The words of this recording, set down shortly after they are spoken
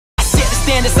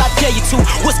standards, I dare you to.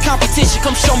 What's competition?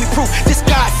 Come show me proof. This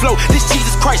God flow, this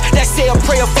Jesus Christ, that say a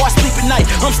prayer before I sleep at night.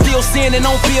 I'm still sinning,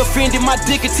 don't be offended. My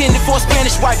dick intended for a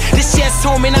Spanish wife. This chest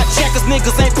home and I checkers,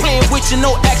 niggas ain't playing with you.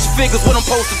 No action figures, what I'm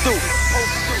supposed to do.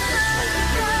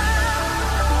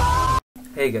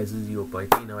 Hey guys, this is your boy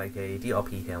Dino aka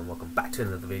DRP here, and welcome back to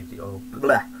another video.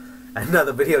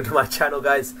 Another video to my channel,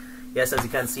 guys. Yes, as you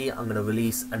can see, I'm gonna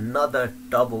release another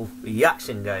double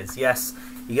reaction, guys. Yes,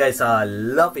 you guys are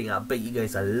loving it. I bet you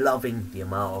guys are loving the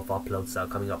amount of uploads that are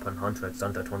coming up on Hunter x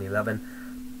Hunter 2011.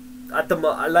 At the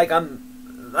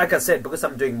like I said, because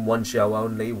I'm doing one show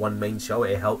only, one main show,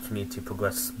 it helps me to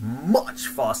progress much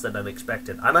faster than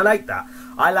expected, and I like that.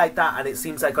 And it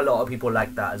seems like a lot of people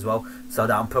like that as well. So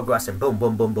that I'm progressing, boom,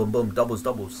 boom, boom, boom, boom, doubles,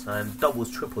 and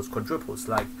doubles, triples, quadruples.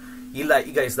 Like you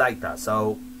guys like that.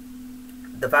 So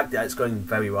the fact that it's going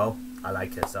very well, I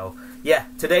like it. So yeah,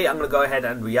 today I'm gonna go ahead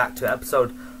and react to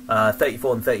episode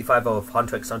 34 and 35 of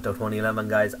Hunter x Hunter 2011,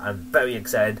 guys. I'm very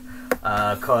excited.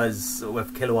 Cause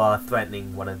with Killua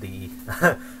threatening one of the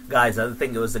guys, I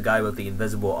think it was the guy with the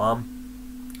invisible arm.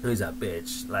 Who's that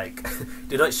bitch? Like,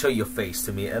 do not show your face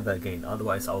to me ever again,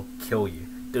 otherwise I'll kill you.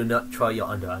 Do not try your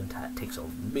underhand tactics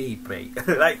on me, mate.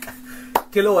 Like,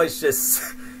 Killua is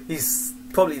just, he's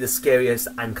probably the scariest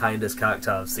and kindest character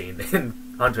I've seen in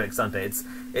Hunter x Hunter.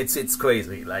 It's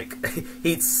crazy. Like,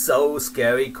 he's so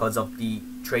scary because of the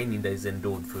training that he's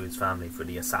endured through his family, through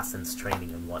the assassin's training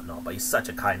and whatnot. But he's such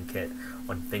a kind kid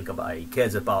when you think about it. He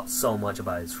cares about so much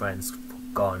about his friends, for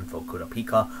GON, for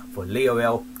Kurapika, for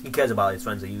Leorel. He cares about his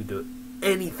friends, and you do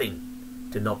anything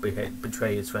to not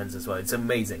betray his friends as well. It's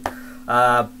amazing.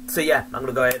 So yeah, I'm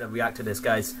gonna go ahead and react to this,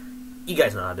 guys. You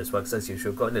guys know how this works. As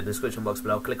usual, go in the description box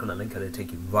below, click on the link and it'll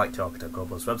take you right to Architect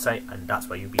Global's website, and that's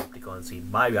where you'll be able to go and see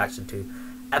my reaction to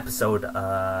episode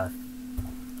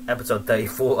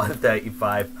 34 and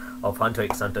 35 of Hunter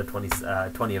x Hunter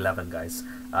 2011, guys.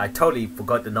 I totally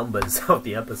forgot the numbers of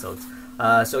the episodes.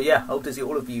 So yeah, hope to see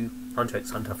all of you Hunter x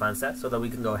Hunter fans there, so that we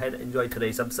can go ahead and enjoy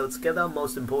today's episode together.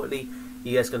 Most importantly,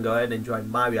 you guys can go ahead and enjoy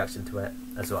my reaction to it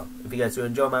as well. If you guys do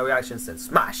enjoy my reactions, then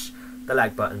smash the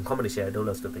like button, comment and share, all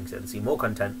those good things, to see more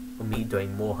content from me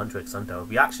doing more Hunter x Hunter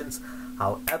reactions.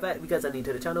 However, if you guys are new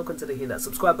to the channel, consider hitting that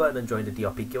subscribe button and join the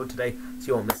DRP guild today, so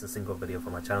you won't miss a single video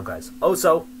from my channel, guys.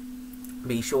 Also,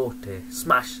 be sure to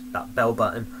smash that bell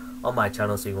button on my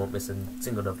channel so you won't miss a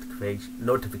single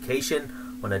notification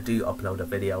when I do upload a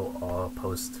video or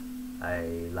post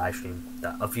a live stream,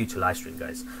 a future live stream,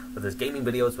 guys. Whether it's gaming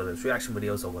videos, whether it's reaction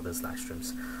videos, or whether it's live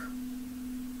streams.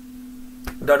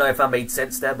 Don't know if I made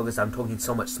sense there because I'm talking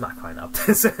so much smack right now.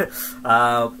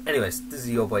 Anyways, this is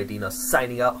your boy Dino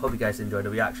signing out. Hope you guys enjoyed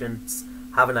the reactions.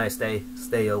 Have a nice day,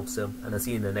 stay awesome, and I'll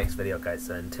see you in the next video, guys.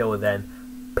 So until then,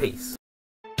 peace.